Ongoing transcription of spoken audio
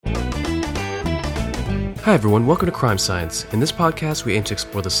Hi everyone, welcome to Crime Science. In this podcast, we aim to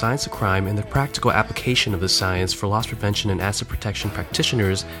explore the science of crime and the practical application of the science for loss prevention and asset protection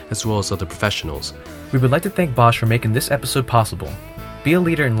practitioners, as well as other professionals. We would like to thank Bosch for making this episode possible. Be a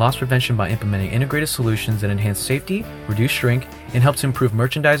leader in loss prevention by implementing integrated solutions that enhance safety, reduce shrink, and help to improve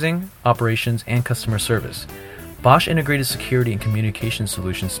merchandising, operations, and customer service. Bosch Integrated Security and Communication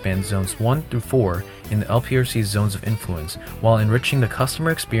Solutions span zones 1 through 4 in the LPRC's zones of influence, while enriching the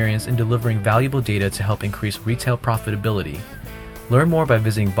customer experience and delivering valuable data to help increase retail profitability. Learn more by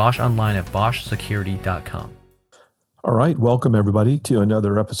visiting Bosch online at boschsecurity.com. All right, welcome everybody to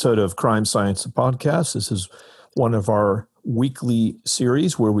another episode of Crime Science Podcast. This is one of our weekly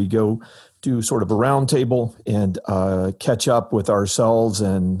series where we go do sort of a roundtable and catch up with ourselves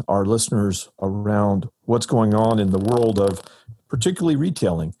and our listeners around what's going on in the world of particularly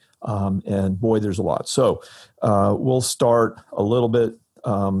retailing. And boy, there's a lot. So we'll start a little bit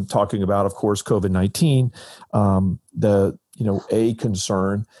talking about, of course, COVID-19. A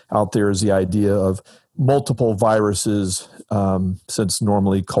concern out there is the idea of multiple viruses, since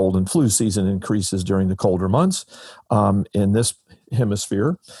normally cold and flu season increases during the colder months in this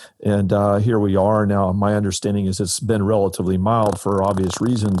hemisphere. And here we are now. My understanding is it's been relatively mild for obvious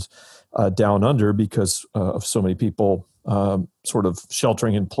reasons down under because of so many people sort of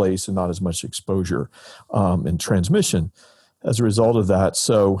sheltering in place and not as much exposure and transmission as a result of that.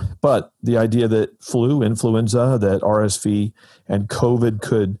 So, but the idea that flu, influenza, that RSV and COVID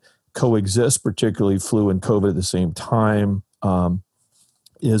could coexist, particularly flu and COVID at the same time,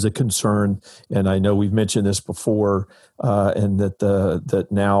 is a concern. And I know we've mentioned this before, and that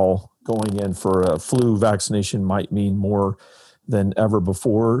now going in for a flu vaccination might mean more than ever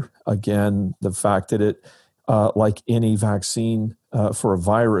before. Again, the fact that it, like any vaccine for a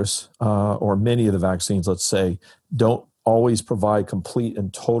virus, or many of the vaccines, let's say, don't always provide complete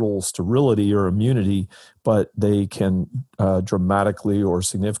and total sterility or immunity, but they can dramatically or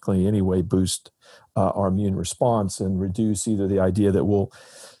significantly anyway boost our immune response and reduce either the idea that we'll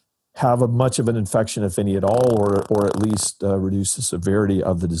have much of an infection, if any at all, or at least reduce the severity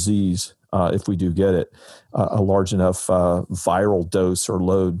of the disease if we do get it, a large enough viral dose or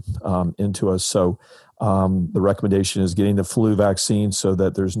load into us. So the recommendation is getting the flu vaccine so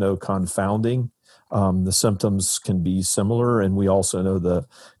that there's no confounding. The symptoms can be similar, and we also know the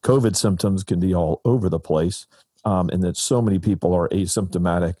COVID symptoms can be all over the place, and that so many people are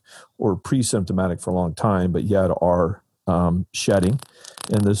asymptomatic or pre-symptomatic for a long time, but yet are shedding,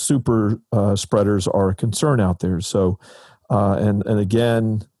 and the super spreaders are a concern out there. So, and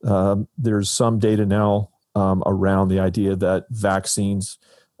again, there's some data now around the idea that vaccines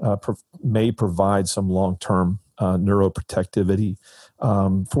may provide some long-term neuroprotectivity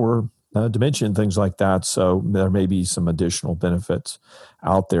for dementia and things like that. So there may be some additional benefits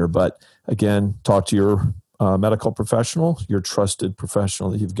out there. But again, talk to your medical professional, your trusted professional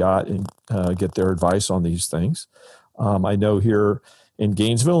that you've got, and get their advice on these things. I know here in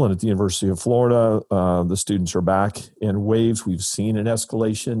Gainesville and at the University of Florida, the students are back in waves. We've seen an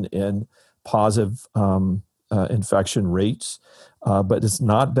escalation in positive infection rates, but it's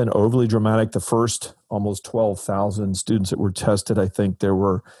not been overly dramatic. The first almost 12,000 students that were tested, I think there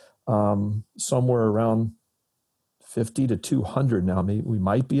were somewhere around 50 to 200 now. Maybe we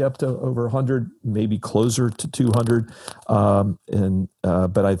might be up to over 100, maybe closer to 200.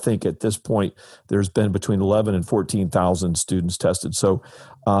 But I think at this point, there's been between 11 and 14,000 students tested. So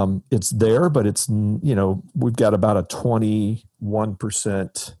it's there, but it's, we've got about a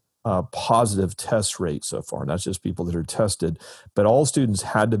 21% positive test rate so far. Not just people that are tested, but all students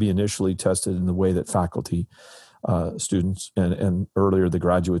had to be initially tested in the way that faculty students and earlier the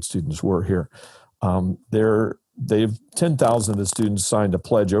graduate students were here. They've 10,000 of the students signed a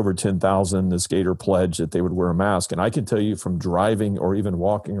pledge, over 10,000, this Gator pledge that they would wear a mask. And I can tell you from driving or even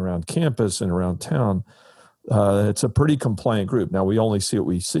walking around campus and around town, it's a pretty compliant group. Now we only see what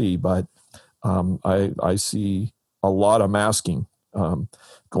we see, but I see a lot of masking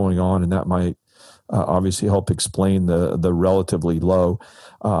going on, and that might obviously help explain the relatively low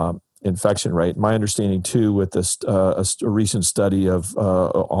infection rate. My understanding too, with this a recent study of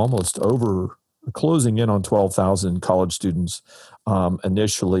almost over closing in on 12,000 college students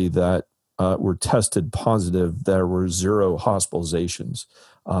initially that were tested positive, there were 0 hospitalizations.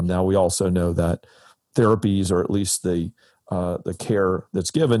 Now we also know that therapies, or at least the care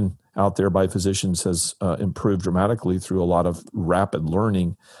that's given out there by physicians, has improved dramatically through a lot of rapid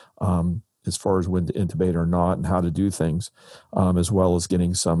learning as far as when to intubate or not and how to do things, as well as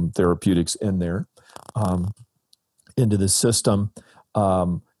getting some therapeutics in there into the system.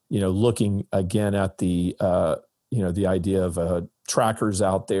 Looking again at the the idea of trackers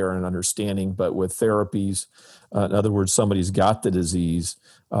out there and understanding, but with therapies, in other words, somebody's got the disease,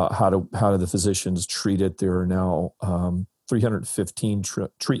 how do the physicians treat it? There are now 315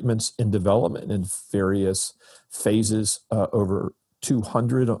 treatments in development in various phases, over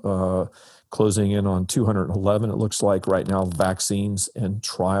 200, closing in on 211, it looks like right now, vaccines in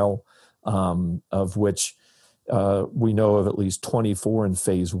trial, of which we know of at least 24 in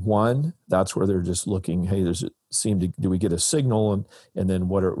phase 1. That's where they're just looking, hey, do we get a signal? And then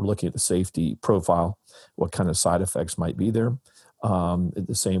we're looking at the safety profile, what kind of side effects might be there.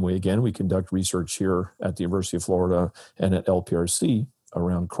 The same way, again, we conduct research here at the University of Florida and at LPRC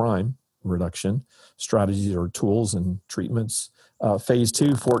around crime reduction strategies or tools and treatments. Phase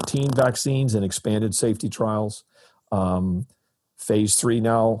 2, 14 vaccines and expanded safety trials. Phase 3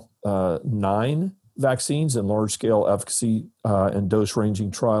 now, 9 vaccines and large-scale efficacy and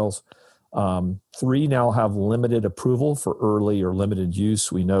dose-ranging trials. 3 now have limited approval for early or limited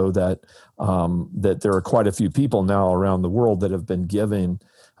use. We know that there are quite a few people now around the world that have been given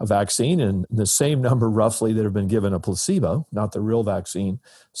a vaccine, and the same number roughly that have been given a placebo, not the real vaccine.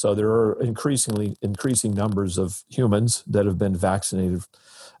 So there are increasing numbers of humans that have been vaccinated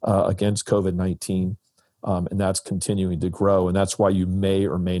against COVID-19. And that's continuing to grow. And that's why you may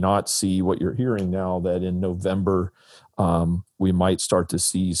or may not see what you're hearing now, that in November, we might start to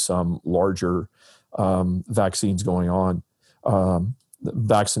see some larger vaccines going on,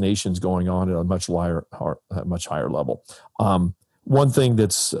 vaccinations going on at a much higher level. One thing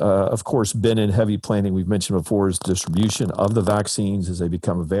that's, of course, been in heavy planning, we've mentioned before, is distribution of the vaccines as they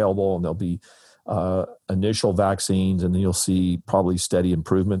become available, and there'll be initial vaccines, and then you'll see probably steady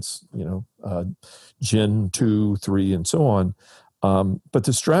improvements, Gen 2, 3, and so on. But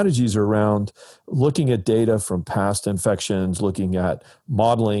the strategies are around looking at data from past infections, looking at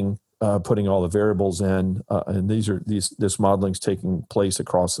modeling, putting all the variables in, and this modeling is taking place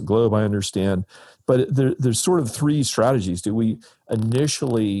across the globe, I understand. But there's sort of 3 strategies. Do we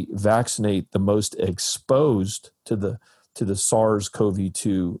initially vaccinate the most exposed to the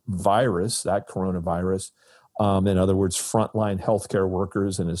SARS-CoV-2 virus, that coronavirus? In other words, frontline healthcare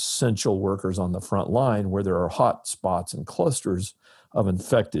workers and essential workers on the front line where there are hot spots and clusters of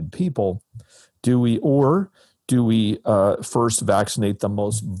infected people. Do we first vaccinate the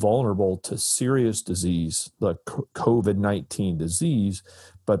most vulnerable to serious disease, the COVID-19 disease,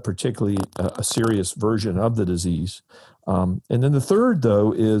 but particularly a serious version of the disease? And then the third,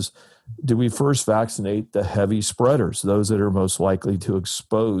 though, is do we first vaccinate the heavy spreaders, those that are most likely to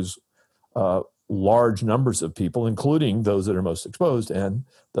expose large numbers of people, including those that are most exposed and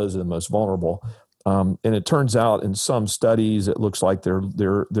those that are most vulnerable? And it turns out in some studies, it looks like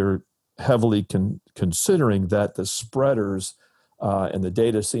they're heavily considering that the spreaders, and the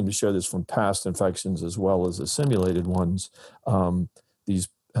data seem to show this from past infections as well as the simulated ones, these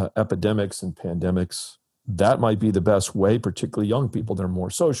epidemics and pandemics, that might be the best way, particularly young people. They're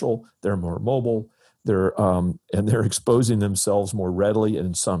more social, they're more mobile, and they're exposing themselves more readily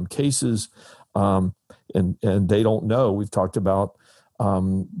in some cases. And they don't know. We've talked about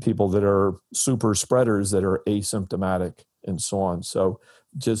people that are super spreaders that are asymptomatic and so on. So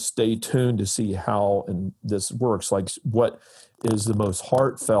just stay tuned to see how this works. Like, what is the most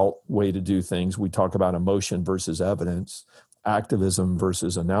heartfelt way to do things? We talk about emotion versus evidence, activism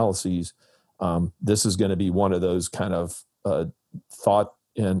versus analyses. This is going to be one of those kind of thought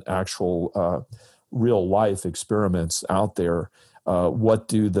and actual real life experiments out there. What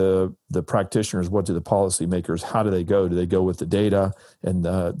do the practitioners, what do the policymakers, how do they go? Do they go with the data and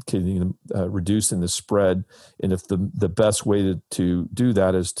reducing the spread? And if the best way to do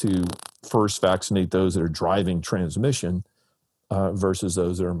that is to first vaccinate those that are driving transmission versus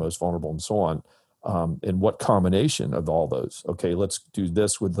those that are most vulnerable and so on. And what combination of all those? Okay, let's do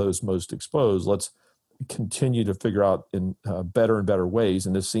this with those most exposed. Let's continue to figure out in better and better ways,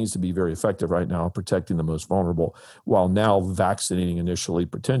 and this seems to be very effective right now, protecting the most vulnerable, while now vaccinating initially,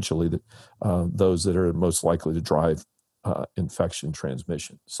 potentially, those that are most likely to drive infection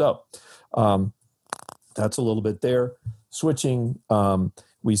transmission. So that's a little bit there. Switching,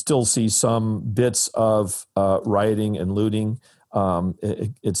 we still see some bits of rioting and looting.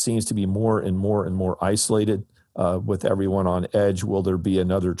 It seems to be more and more isolated with everyone on edge. Will there be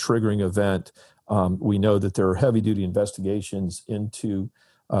another triggering event? We know that there are heavy-duty investigations into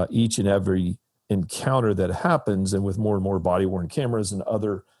each and every encounter that happens, and with more and more body-worn cameras and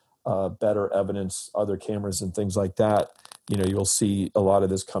other better evidence, other cameras and things like that, you'll see a lot of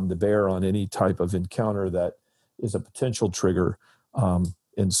this come to bear on any type of encounter that is a potential trigger.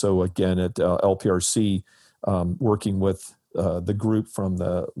 And so again, at LPRC, working with the group from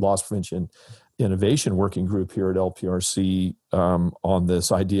the Loss Prevention innovation working group here at LPRC on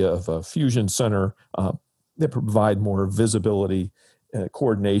this idea of a fusion center that provide more visibility and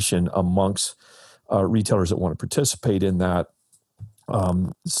coordination amongst retailers that want to participate in that.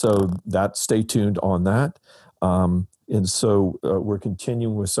 So that stay tuned on that. And so we're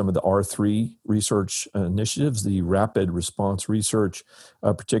continuing with some of the R3 research initiatives, the rapid response research,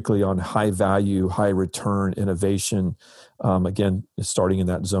 particularly on high value, high return innovation. Again, starting in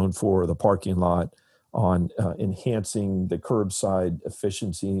that zone 4 of the parking lot on enhancing the curbside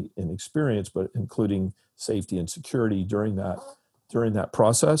efficiency and experience, but including safety and security during that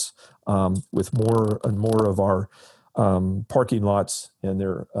process, with more and more of our parking lots and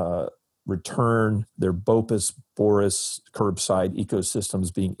their return, their BOPUS, Boris curbside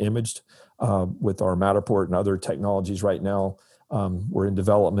ecosystems being imaged with our Matterport and other technologies right now. We're in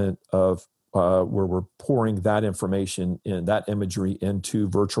development of where we're pouring that information and that imagery into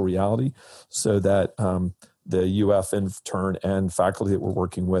virtual reality so that the UF intern and faculty that we're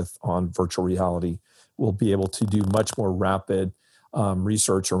working with on virtual reality will be able to do much more rapid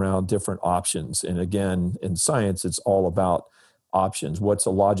research around different options. And again, in science, it's all about options. What's a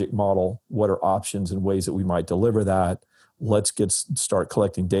logic model? What are options and ways that we might deliver that? Let's start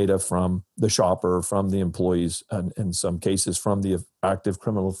collecting data from the shopper, from the employees, and in some cases from the active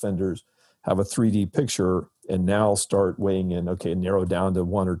criminal offenders, have a 3D picture, and now start weighing in, okay, narrow down to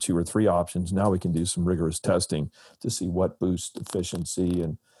 1 or 2 or 3 options. Now we can do some rigorous testing to see what boosts efficiency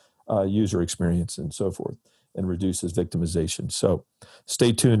and user experience and so forth, and reduces victimization. So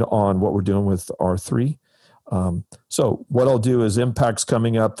stay tuned on what we're doing with R3. So what I'll do is Impact's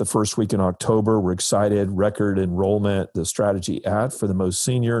coming up the first week in October. We're excited. Record enrollment, the strategy ad for the most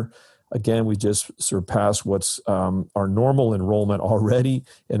senior. Again, we just surpassed what's our normal enrollment already,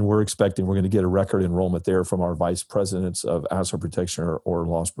 and we're going to get a record enrollment there from our vice presidents of asset protection or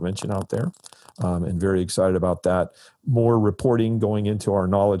loss prevention out there, and very excited about that. More reporting going into our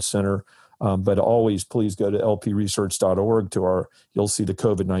knowledge center. But always, please go to lpresearch.org you'll see the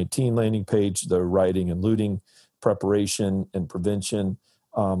COVID-19 landing page, the rioting and looting preparation and prevention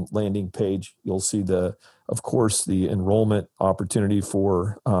landing page. You'll see of course, the enrollment opportunity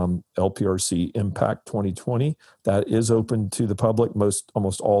for LPRC Impact 2020. That is open to the public,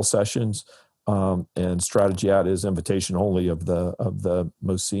 almost all sessions. And strategy ad is invitation only of the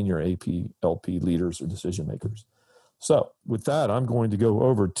most senior AP, LP leaders or decision makers. So with that, I'm going to go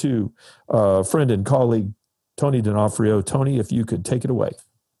over to friend and colleague, Tony D'Onofrio. Tony, if you could take it away.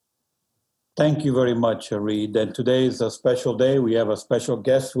 Thank you very much, Reed. And today is a special day. We have a special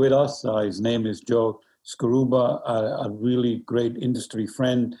guest with us. His name is Joe Scaruba, a really great industry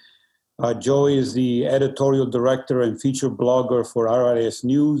friend. Joe is the editorial director and feature blogger for RRS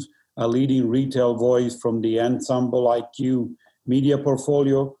News, a leading retail voice from the Ensemble IQ media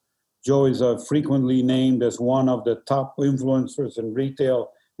portfolio. Joe is frequently named as one of the top influencers in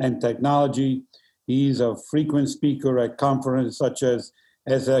retail and technology. He's a frequent speaker at conferences such as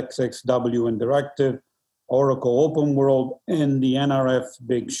SXSW Interactive, Oracle Open World, and the NRF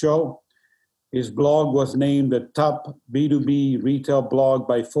Big Show. His blog was named the top B2B retail blog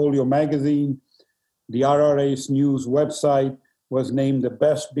by Folio Magazine. The RRS News website was named the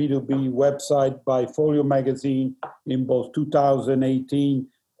best B2B website by Folio Magazine in both 2018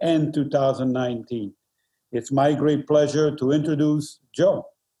 and 2019. It's my great pleasure to introduce Joe.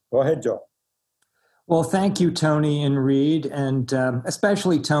 Go ahead, Joe. Well, thank you, Tony and Reed, and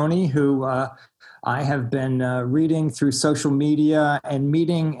especially Tony, who I have been reading through social media and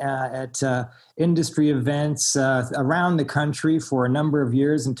meeting at industry events around the country for a number of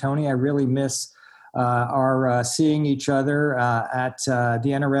years. And Tony, I really miss our seeing each other at the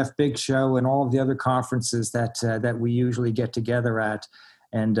NRF Big Show and all of the other conferences that we usually get together at.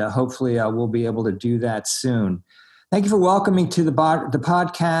 And hopefully we'll be able to do that soon. Thank you for welcoming to the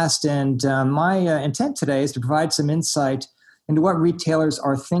podcast. And my intent today is to provide some insight into what retailers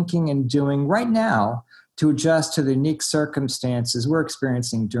are thinking and doing right now to adjust to the unique circumstances we're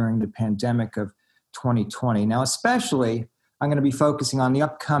experiencing during the pandemic of 2020. Now, especially, I'm going to be focusing on the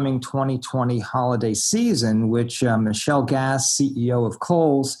upcoming 2020 holiday season, which Michelle Gass, CEO of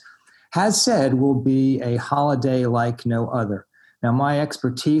Kohl's, has said will be a holiday like no other. Now, my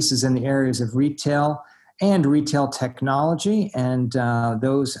expertise is in the areas of retail and retail technology, and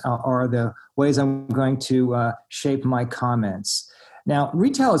those are the ways I'm going to shape my comments. Now,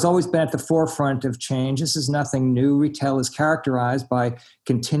 retail has always been at the forefront of change. This is nothing new. Retail is characterized by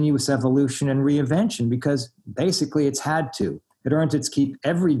continuous evolution and reinvention because basically it's had to. It earns its keep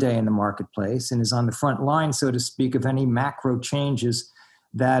every day in the marketplace and is on the front line, so to speak, of any macro changes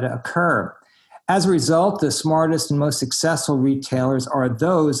that occur. As a result, the smartest and most successful retailers are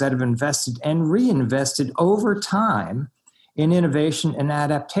those that have invested and reinvested over time in innovation and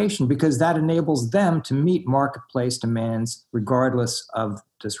adaptation, because that enables them to meet marketplace demands regardless of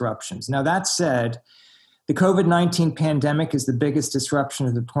disruptions. Now, that said, the COVID-19 pandemic is the biggest disruption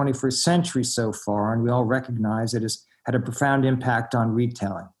of the 21st century so far, and we all recognize it has had a profound impact on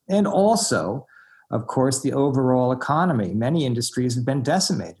retailing. And also, of course, the overall economy. Many industries have been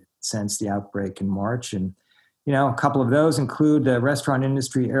decimated since the outbreak in March. And, a couple of those include the restaurant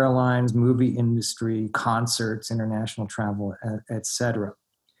industry, airlines, movie industry, concerts, international travel, et cetera.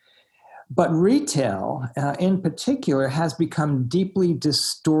 But retail, in particular, has become deeply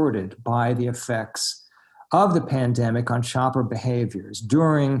distorted by the effects of the pandemic on shopper behaviors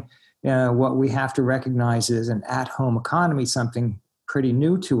during what we have to recognize is an at-home economy, something pretty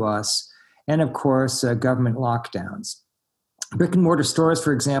new to us, and of course, government lockdowns. Brick and mortar stores,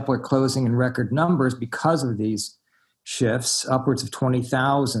 for example, are closing in record numbers because of these shifts, upwards of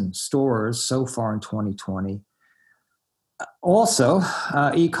 20,000 stores so far in 2020. Also,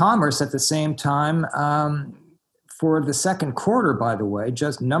 e-commerce at the same time, for the second quarter, by the way,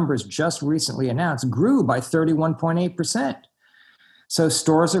 numbers just recently announced, grew by 31.8%. So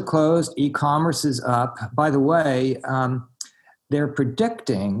stores are closed, e-commerce is up. By the way, they're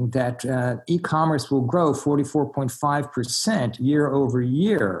predicting that e-commerce will grow 44.5% year over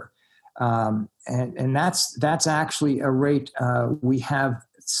year. And that's actually a rate we have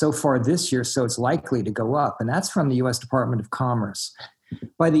so far this year, so it's likely to go up. And that's from the U.S. Department of Commerce.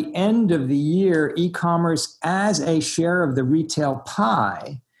 By the end of the year, e-commerce as a share of the retail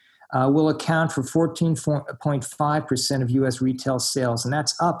pie will account for 14.5% of U.S. retail sales, and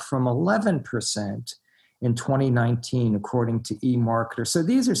that's up from 11% in 2019, according to eMarketer. So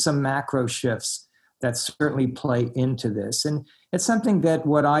these are some macro shifts that certainly play into this. And it's something that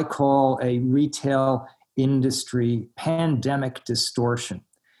what I call a retail industry pandemic distortion.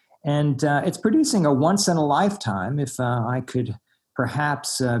 And it's producing a once-in-a-lifetime, if I could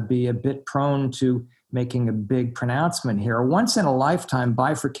perhaps be a bit prone to making a big pronouncement here, a once-in-a-lifetime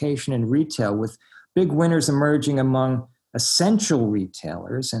bifurcation in retail, with big winners emerging among essential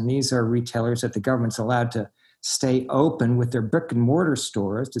retailers, and these are retailers that the government's allowed to stay open with their brick and mortar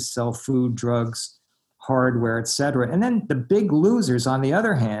stores to sell food, drugs, hardware, et cetera. And then the big losers, on the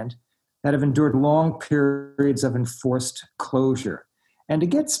other hand, that have endured long periods of enforced closure. And to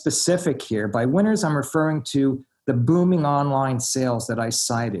get specific here, by winners, I'm referring to the booming online sales that I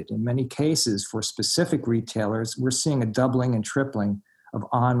cited. In many cases, for specific retailers, we're seeing a doubling and tripling of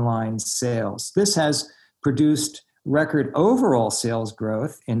online sales. This has produced record overall sales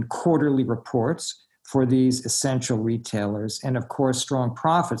growth in quarterly reports for these essential retailers, and of course, strong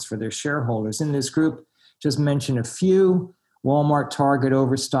profits for their shareholders. In this group, just mention a few: Walmart, Target,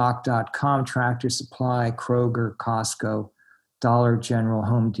 Overstock.com, Tractor Supply, Kroger, Costco, Dollar General,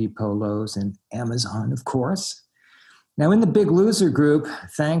 Home Depot, Lowe's, and Amazon, of course. Now, in the big loser group,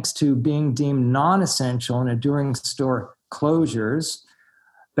 thanks to being deemed non-essential and enduring store closures,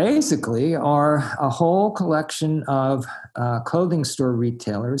 basically are a whole collection of clothing store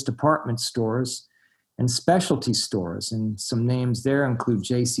retailers, department stores, and specialty stores. And some names there include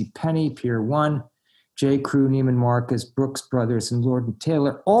JCPenney, Pier 1, J. Crew, Neiman Marcus, Brooks Brothers, and Lord &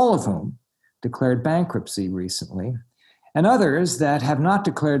 Taylor, all of whom declared bankruptcy recently. And others that have not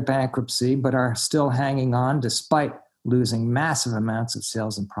declared bankruptcy but are still hanging on despite losing massive amounts of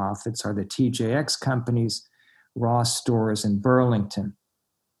sales and profits are the TJX companies, Ross Stores, and Burlington.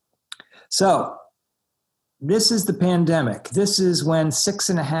 So this is the pandemic. This is when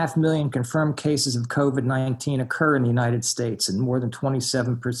 6.5 million confirmed cases of COVID-19 occur in the United States and more than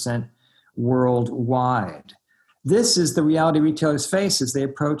 27% worldwide. This is the reality retailers face as they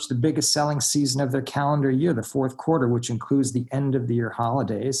approach the biggest selling season of their calendar year, the fourth quarter, which includes the end of the year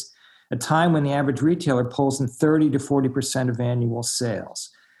holidays, a time when the average retailer pulls in 30 to 40% of annual sales.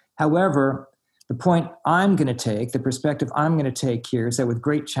 However, the point I'm going to take, the perspective I'm going to take here, is that with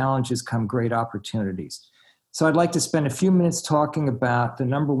great challenges come great opportunities. So I'd like to spend a few minutes talking about the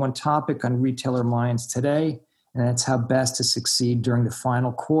number one topic on retailer minds today, and that's how best to succeed during the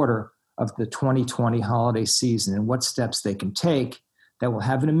final quarter of the 2020 holiday season and what steps they can take that will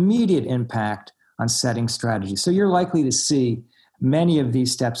have an immediate impact on setting strategies. So you're likely to see many of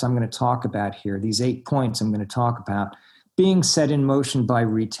these steps I'm going to talk about here, these 8 points I'm going to talk about, being set in motion by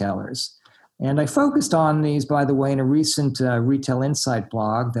retailers. And I focused on these, by the way, in a recent Retail Insight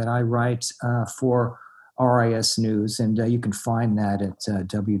blog that I write for RIS News, and you can find that at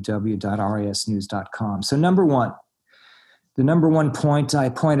www.risnews.com. So number one, the number one point I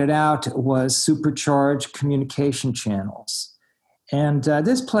pointed out was supercharge communication channels. And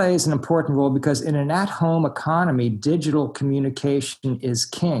this plays an important role because in an at-home economy, digital communication is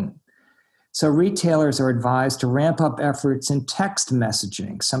king. So retailers are advised to ramp up efforts in text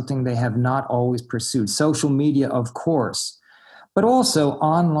messaging, something they have not always pursued. Social media, of course, but also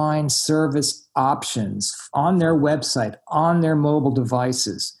online service options on their website, on their mobile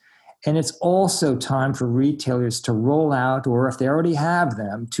devices. And it's also time for retailers to roll out, or if they already have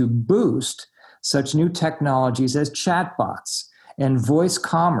them, to boost such new technologies as chatbots and voice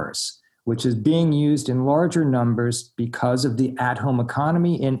commerce, which is being used in larger numbers because of the at-home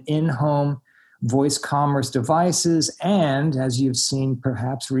economy and in-home voice commerce devices, and as you've seen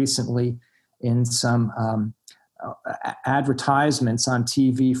perhaps recently in some advertisements on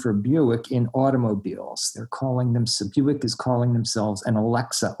TV for Buick in automobiles. Buick is calling themselves an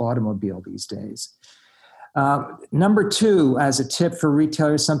Alexa automobile these days. Number two, as a tip for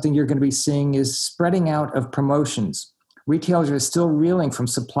retailers, something you're going to be seeing is spreading out of promotions. Retailers are still reeling from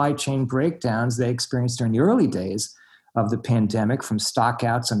supply chain breakdowns they experienced during the early days of the pandemic, from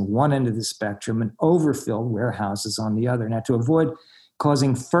stockouts on one end of the spectrum and overfilled warehouses on the other. Now, to avoid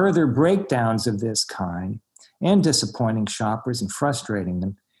causing further breakdowns of this kind and disappointing shoppers and frustrating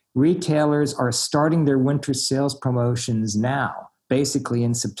them, retailers are starting their winter sales promotions now, basically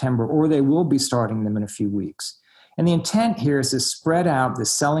in September, or they will be starting them in a few weeks. And the intent here is to spread out the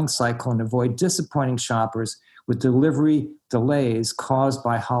selling cycle and avoid disappointing shoppers with delivery delays caused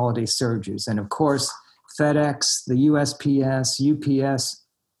by holiday surges. And of course, FedEx, the USPS, UPS,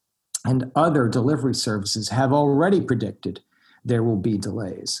 and other delivery services have already predicted there will be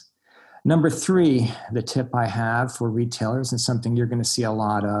delays. Number three, the tip I have for retailers, and something you're going to see a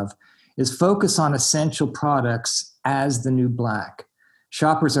lot of, is focus on essential products as the new black.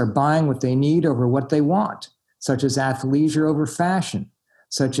 Shoppers are buying what they need over what they want, such as athleisure over fashion,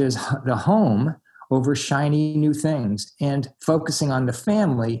 such as the home over shiny new things, and focusing on the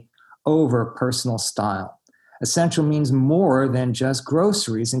family over personal style. Essential means more than just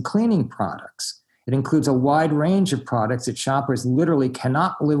groceries and cleaning products. It includes a wide range of products that shoppers literally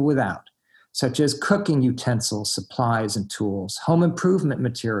cannot live without, such as cooking utensils, supplies, and tools, home improvement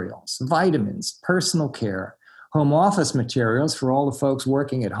materials, vitamins, personal care, home office materials for all the folks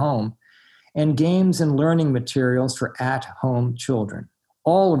working at home, and games and learning materials for at-home children.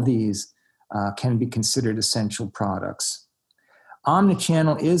 All of these can be considered essential products.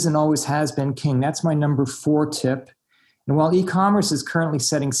 Omnichannel is and always has been king. That's my number 4 tip. And while e-commerce is currently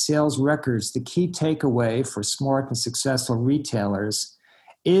setting sales records, the key takeaway for smart and successful retailers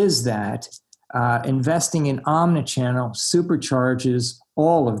is that investing in omnichannel supercharges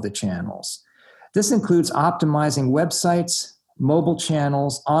all of the channels. This includes optimizing websites, mobile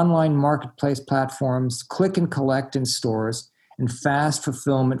channels, online marketplace platforms, click and collect in stores, and fast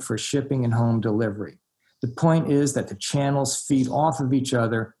fulfillment for shipping and home delivery. The point is that the channels feed off of each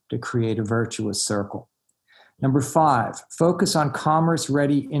other to create a virtuous circle. Number 5, focus on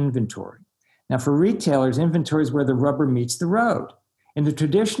commerce-ready inventory. Now, for retailers, inventory is where the rubber meets the road. In the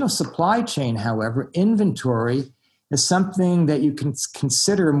traditional supply chain, however, inventory is something that you can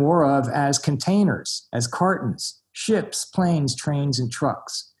consider more of as containers, as cartons, ships, planes, trains, and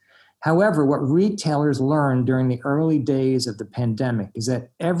trucks. However, what retailers learned during the early days of the pandemic is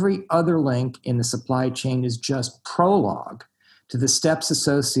that every other link in the supply chain is just prologue to the steps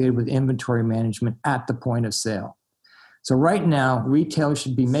associated with inventory management at the point of sale. So right now, retailers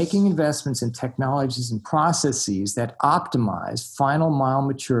should be making investments in technologies and processes that optimize final mile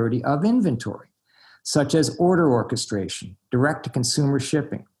maturity of inventory, such as order orchestration, direct-to-consumer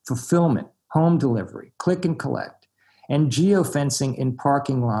shipping, fulfillment, home delivery, click and collect, and geofencing in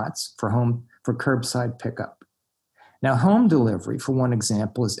parking lots for curbside pickup. Now, home delivery, for one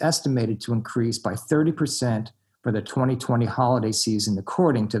example, is estimated to increase by 30% for the 2020 holiday season,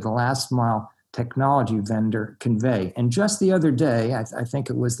 according to the last mile technology vendor Convey. And just the other day, I think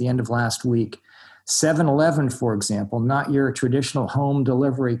it was the end of last week, 7-Eleven, for example, not your traditional home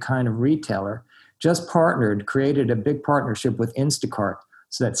delivery kind of retailer, just created a big partnership with Instacart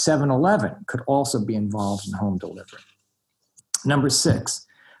so that 7-Eleven could also be involved in home delivery. Number 6,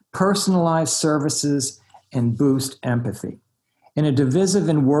 personalize services and boost empathy. In a divisive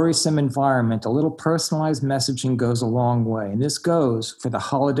and worrisome environment, a little personalized messaging goes a long way. And this goes for the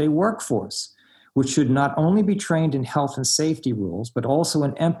holiday workforce, which should not only be trained in health and safety rules, but also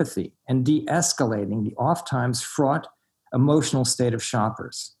in empathy and de-escalating the oft-times fraught emotional state of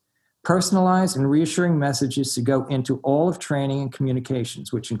shoppers. Personalized and reassuring messages to go into all of training and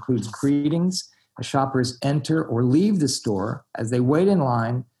communications, which includes greetings as shoppers enter or leave the store, as they wait in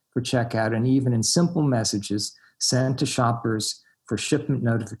line for checkout, and even in simple messages sent to shoppers for shipment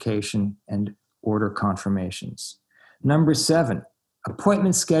notification and order confirmations. Number 7,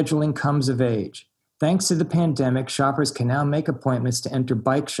 Appointment scheduling comes of age. Thanks to the pandemic, shoppers can now make appointments to enter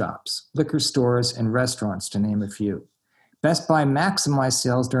bike shops, liquor stores, and restaurants, to name a few. Best Buy maximized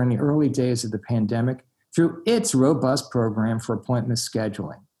sales during the early days of the pandemic through its robust program for appointment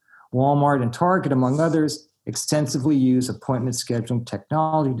scheduling. Walmart and Target, among others, extensively use appointment scheduling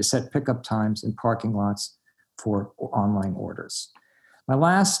technology to set pickup times in parking lots for online orders. My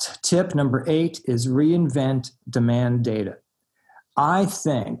last tip, number 8, is reinvent demand data. I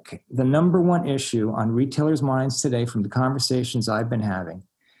think the number one issue on retailers' minds today from the conversations I've been having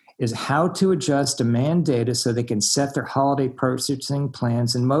is how to adjust demand data so they can set their holiday purchasing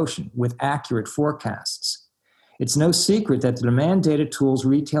plans in motion with accurate forecasts. It's no secret that the demand data tools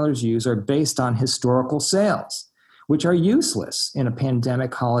retailers use are based on historical sales, which are useless in a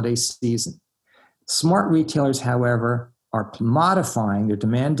pandemic holiday season. Smart retailers, however, are modifying their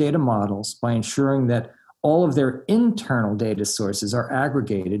demand data models by ensuring that all of their internal data sources are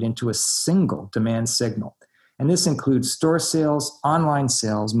aggregated into a single demand signal. And this includes store sales, online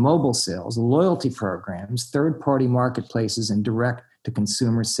sales, mobile sales, loyalty programs, third-party marketplaces, and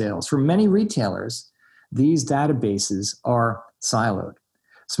direct-to-consumer sales. For many retailers, these databases are siloed.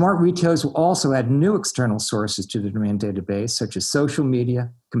 Smart retailers will also add new external sources to the demand database, such as social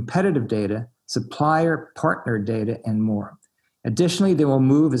media, competitive data, supplier partner data, and more. Additionally, they will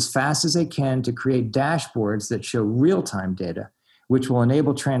move as fast as they can to create dashboards that show real-time data, which will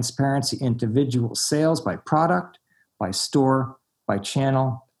enable transparency into individual sales by product, by store, by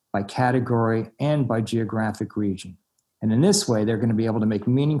channel, by category, and by geographic region. And in this way, they're going to be able to make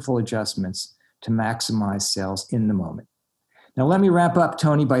meaningful adjustments to maximize sales in the moment. Now, let me wrap up,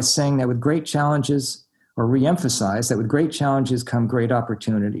 Tony, by saying that with great challenges, or reemphasize that with great challenges come great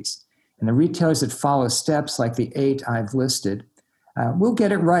opportunities. And the retailers that follow steps like the 8 I've listed we'll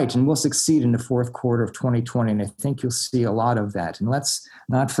get it right and we'll succeed in the fourth quarter of 2020. And I think you'll see a lot of that. And let's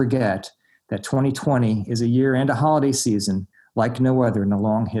not forget that 2020 is a year and a holiday season like no other in the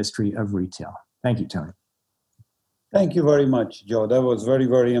long history of retail. Thank you, Tony. Thank you very much, Joe. That was very,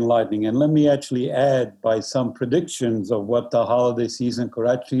 very enlightening. And let me actually add by some predictions of what the holiday season could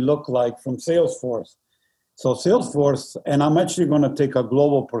actually look like from Salesforce. So Salesforce, and I'm actually going to take a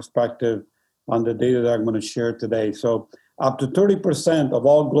global perspective on the data that I'm going to share today. So up to 30% of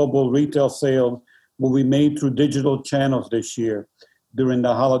all global retail sales will be made through digital channels this year during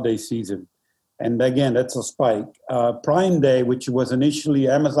the holiday season. And again, that's a spike. Prime Day, which was initially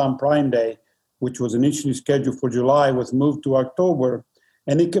Amazon Prime Day, which was initially scheduled for July, was moved to October,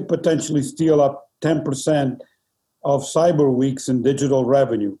 and it could potentially steal up 10% of Cyber Weeks in digital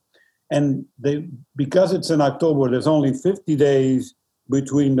revenue. And because it's in October, there's only 50 days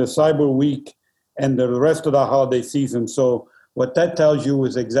between the Cyber Week and the rest of the holiday season. So what that tells you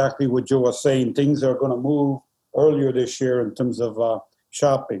is exactly what Joe was saying. Things are going to move earlier this year in terms of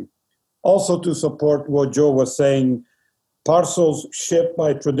shopping. Also, to support what Joe was saying, parcels shipped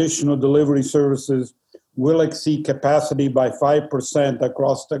by traditional delivery services will exceed capacity by 5%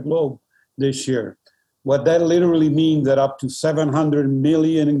 across the globe this year. What that literally means that up to 700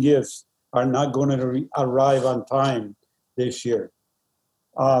 million gifts are not going to arrive on time this year.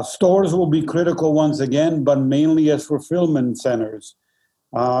 Stores will be critical once again, but mainly as fulfillment centers.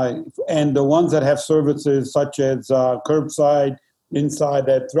 And the ones that have services such as curbside, inside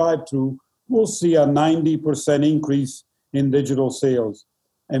that drive-through, will see a 90% increase in digital sales.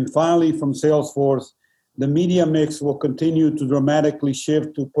 And finally, from Salesforce, the media mix will continue to dramatically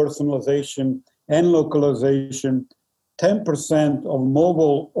shift to personalization and localization. 10% of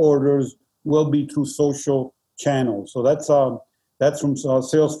mobile orders will be through social channels. So that's from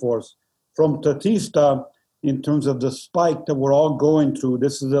Salesforce. From Statista, in terms of the spike that we're all going through,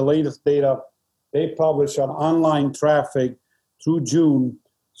 this is the latest data they publish on online traffic through June.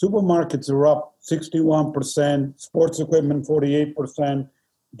 Supermarkets are up 61%, sports equipment 48%,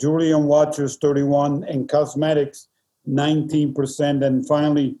 jewelry and watches 31%, and cosmetics 19%, and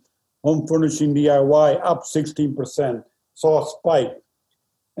finally, home furnishing DIY up 16%. Saw a spike.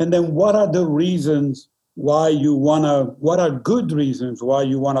 And then what are the reasons what are good reasons why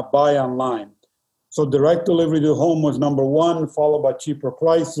you want to buy online? So direct delivery to home was number one, followed by cheaper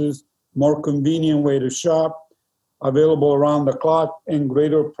prices, more convenient way to shop, available around the clock, and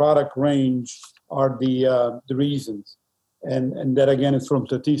greater product range are the reasons. And that again is from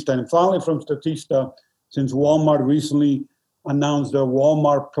Statista. And finally from Statista, since Walmart recently announced their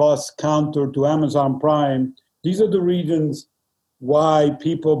Walmart Plus counter to Amazon Prime, these are the reasons why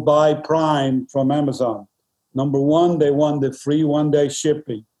people buy Prime from Amazon. Number one, they want the free one-day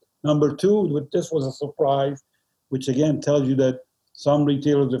shipping. Number two, this was a surprise, which again tells you that some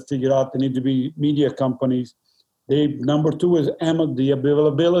retailers have figured out they need to be media companies. Number two is the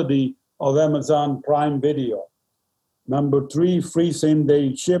availability of Amazon Prime Video. Number three, free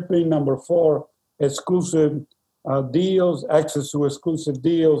same-day shipping. Number four, exclusive deals, access to exclusive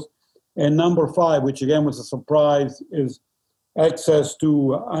deals. And number five, which again was a surprise, is access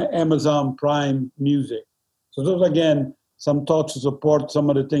to Amazon Prime Music. So those, again, some thoughts to support some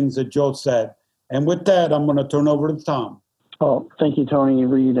of the things that Joe said. And with that, I'm going to turn over to Tom. Oh, thank you, Tony,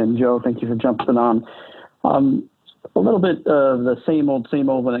 Reed, and Joe. Thank you for jumping on. A little bit of the same old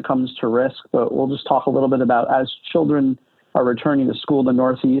when it comes to risk, but we'll just talk a little bit about as children are returning to school in the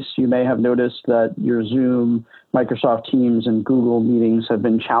Northeast, you may have noticed that your Zoom, Microsoft Teams, and Google meetings have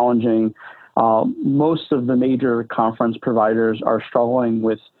been challenging. Most of the major conference providers are struggling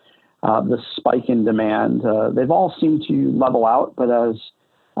with the spike in demand. They've all seemed to level out, but as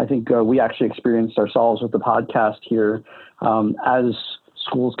I think we actually experienced ourselves with the podcast here, as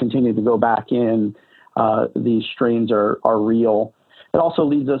schools continue to go back in, these strains are real. It also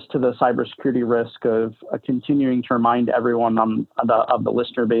leads us to the cybersecurity risk of continuing to remind everyone of the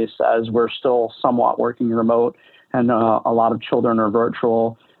listener base, as we're still somewhat working remote and a lot of children are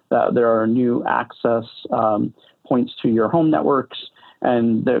virtual, that there are new access points to your home networks,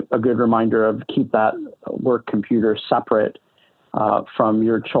 and a good reminder of keep that work computer separate from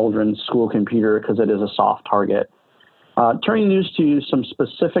your children's school computer because it is a soft target. Turning news to some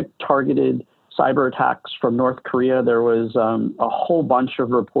specific targeted cyber attacks from North Korea. There was a whole bunch of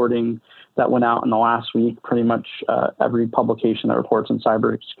reporting that went out in the last week. Pretty much every publication that reports on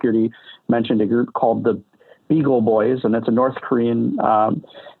cybersecurity mentioned a group called the Beagle Boys, and it's a North Korean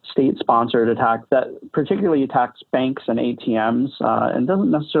state-sponsored attack that particularly attacks banks and ATMs and doesn't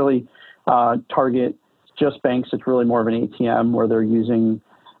necessarily target just banks. It's really more of an ATM where they're using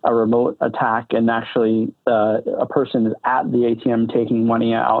a remote attack and actually a person is at the ATM taking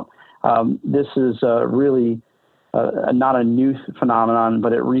money out. This is really not a new phenomenon,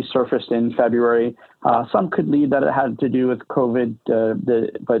 but it resurfaced in February. Some could lead that it had to do with COVID,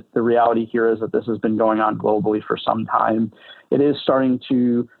 but the reality here is that this has been going on globally for some time. It is starting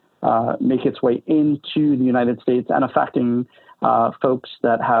to make its way into the United States and affecting folks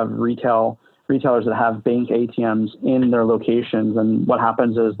that have retailers that have bank ATMs in their locations. And what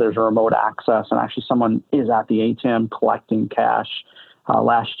happens is there's a remote access and actually someone is at the ATM collecting cash.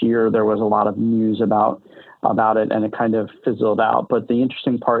 Last year, there was a lot of news about it, and it kind of fizzled out. But the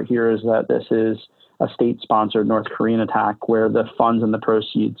interesting part here is that this is a state-sponsored North Korean attack where the funds and the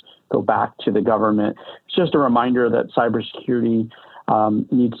proceeds go back to the government. It's just a reminder that cybersecurity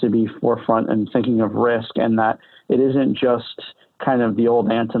needs to be forefront and thinking of risk, and that it isn't just kind of the old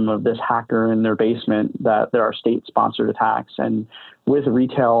anthem of this hacker in their basement, that there are state-sponsored attacks. And with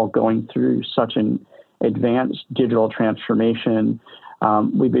retail going through such an advanced digital transformation,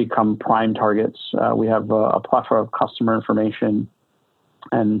 we become prime targets. We have a plethora of customer information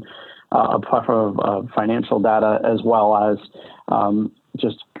and a plethora of financial data, as well as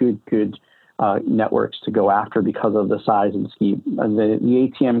just good networks to go after because of the size and scheme. The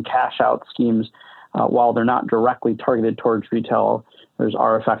ATM cash out schemes, while they're not directly targeted towards retail,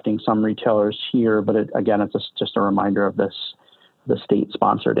 are affecting some retailers here. But it's just a reminder of the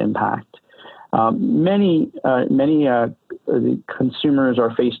state-sponsored impact. Many consumers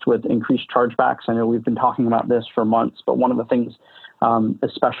are faced with increased chargebacks. I know we've been talking about this for months, but one of the things,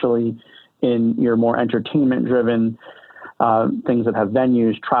 especially in your more entertainment-driven things that have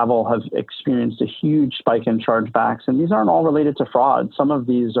venues, travel, have experienced a huge spike in chargebacks. And these aren't all related to fraud. Some of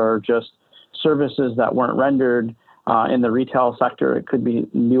these are just services that weren't rendered in the retail sector. It could be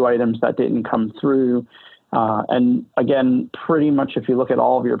new items that didn't come through. And again, pretty much if you look at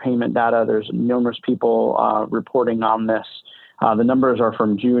all of your payment data, there's numerous people reporting on this. The numbers are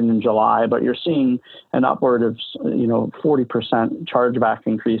from June and July, but you're seeing an upward of 40% chargeback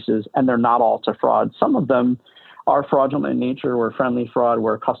increases, and they're not all to fraud. Some of them are fraudulent in nature, or friendly fraud,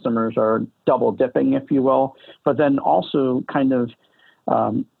 where customers are double dipping, if you will, but then also kind of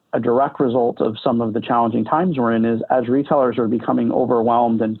a direct result of some of the challenging times we're in is as retailers are becoming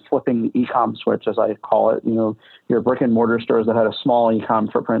overwhelmed and flipping the e-com switch, as I call it, your brick and mortar stores that had a small e-com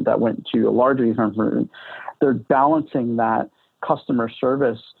footprint that went to a larger e-com footprint, they're balancing that customer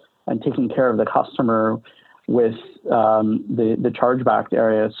service and taking care of the customer with the chargeback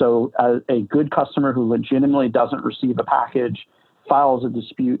area. So a good customer who legitimately doesn't receive a package files a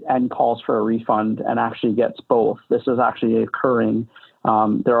dispute and calls for a refund and actually gets both. This is actually occurring.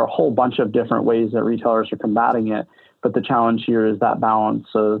 There are a whole bunch of different ways that retailers are combating it, but the challenge here is that balance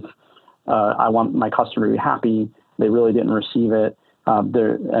of I want my customer to be happy, they really didn't receive it,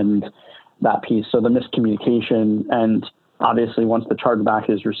 and that piece. So the miscommunication and Obviously, once the chargeback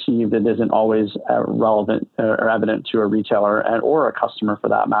is received, it isn't always relevant or evident to a retailer or a customer for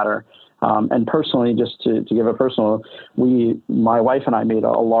that matter. And personally, just to give a personal, my wife and I made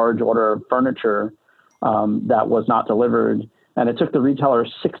a large order of furniture that was not delivered, and it took the retailer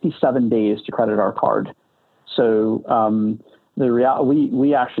 67 days to credit our card. So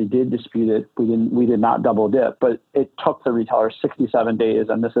we actually did dispute it. We did not double dip, but it took the retailer 67 days,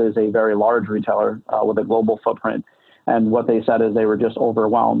 and this is a very large retailer with a global footprint. And what they said is they were just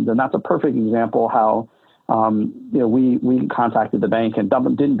overwhelmed, and that's a perfect example how we contacted the bank and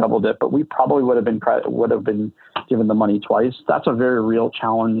didn't double dip, but we probably would have been given the money twice. That's a very real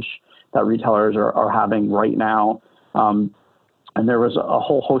challenge that retailers are having right now. And there was a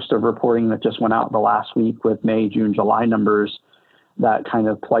whole host of reporting that just went out the last week with May, June, July numbers that kind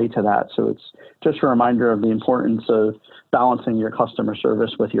of play to that. So it's just a reminder of the importance of balancing your customer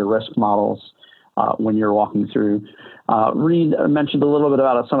service with your risk models when you're walking through. Reed mentioned a little bit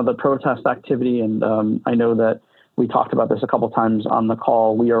about some of the protest activity, and I know that we talked about this a couple times on the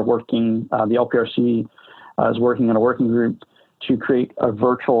call. We are working, the LPRC is working in a working group to create a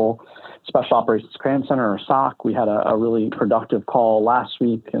virtual Special Operations Command Center, or SOC. We had a really productive call last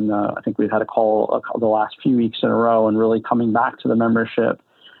week, and I think we've had a call the last few weeks in a row, and really coming back to the membership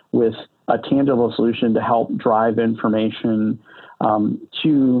with a tangible solution to help drive information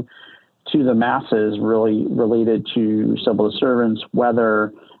to the masses, really related to civil disturbance,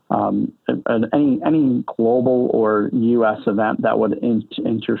 whether any global or U.S. event that would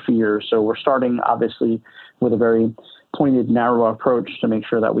interfere. So we're starting, obviously, with a very pointed, narrow approach to make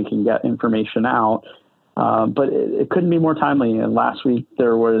sure that we can get information out. But it couldn't be more timely. And last week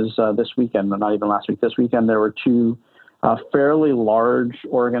there was, this weekend, but not even last week, this weekend, there were two fairly large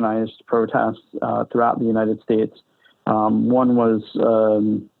organized protests throughout the United States. One was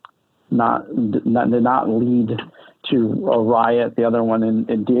did not lead to a riot. The other one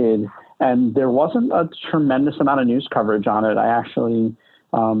it did. And there wasn't a tremendous amount of news coverage on it. I actually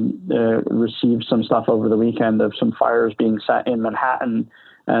received some stuff over the weekend of some fires being set in Manhattan,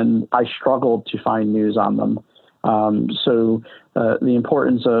 and I struggled to find news on them. So the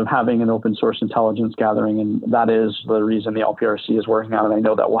importance of having an open source intelligence gathering, and that is the reason the LPRC is working on it. I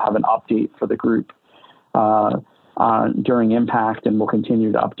know that we'll have an update for the group during Impact, and we'll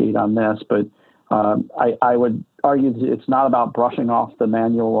continue to update on this. But I would argue that it's not about brushing off the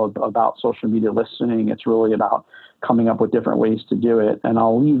manual about social media listening. It's really about coming up with different ways to do it. And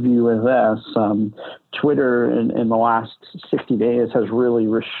I'll leave you with this. Twitter in the last 60 days has really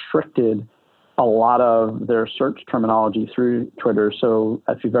restricted a lot of their search terminology through Twitter. So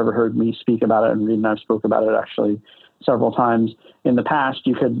if you've ever heard me speak about it, and Reed and I spoke about it actually several times in the past,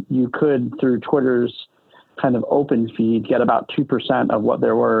 you could through Twitter's kind of open feed get about 2% of what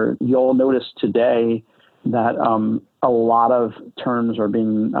there were. You'll notice today that a lot of terms are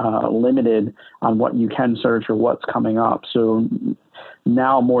being limited on what you can search or what's coming up. So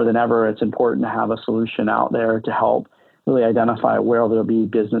now more than ever, it's important to have a solution out there to help really identify where there'll be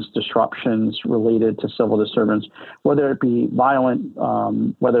business disruptions related to civil disturbance, whether it be violent,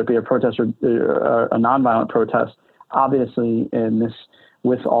 whether it be a protest or a nonviolent protest. Obviously, in this,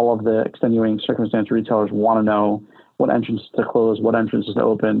 with all of the extenuating circumstances, retailers want to know what entrances to close, what entrances to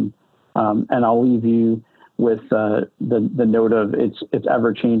open. And I'll leave you with the note of it's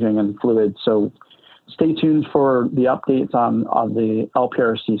ever changing and fluid. So stay tuned for the updates on the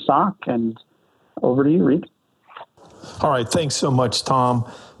LPRC SOC, and over to you, Reed. All right. Thanks so much, Tom,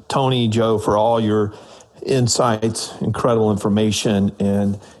 Tony, Joe, for all your insights, incredible information.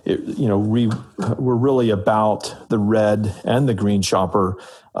 And, we're really about the red and the green shopper.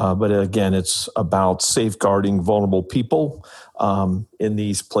 But again, it's about safeguarding vulnerable people in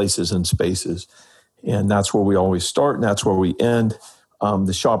these places and spaces. And that's where we always start, and that's where we end.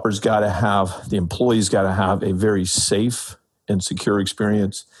 The shopper's the employee's got to have a very safe and secure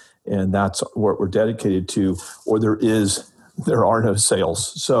experience. And that's what we're dedicated to, or there are no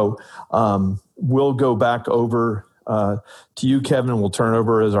sales. So we'll go back over to you, Kevin. We'll turn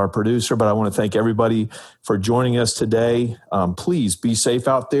over as our producer, but I want to thank everybody for joining us today. Please be safe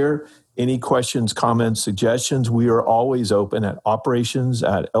out there. Any questions, comments, suggestions, we are always open at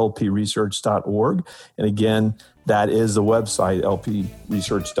operations@lpresearch.org. And again, that is the website,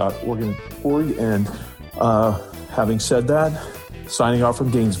 lpresearch.org. And having said that, signing off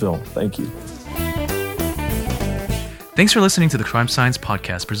from Gainesville. Thank you. Thanks for listening to the Crime Science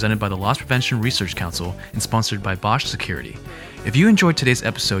Podcast presented by the Loss Prevention Research Council and sponsored by Bosch Security. If you enjoyed today's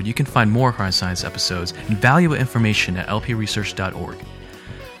episode, you can find more Crime Science episodes and valuable information at lpresearch.org.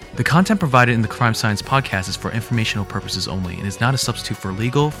 The content provided in the Crime Science Podcast is for informational purposes only and is not a substitute for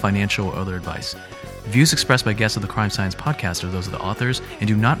legal, financial, or other advice. Views expressed by guests of the Crime Science Podcast are those of the authors and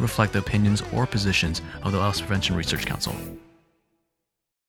do not reflect the opinions or positions of the Loss Prevention Research Council.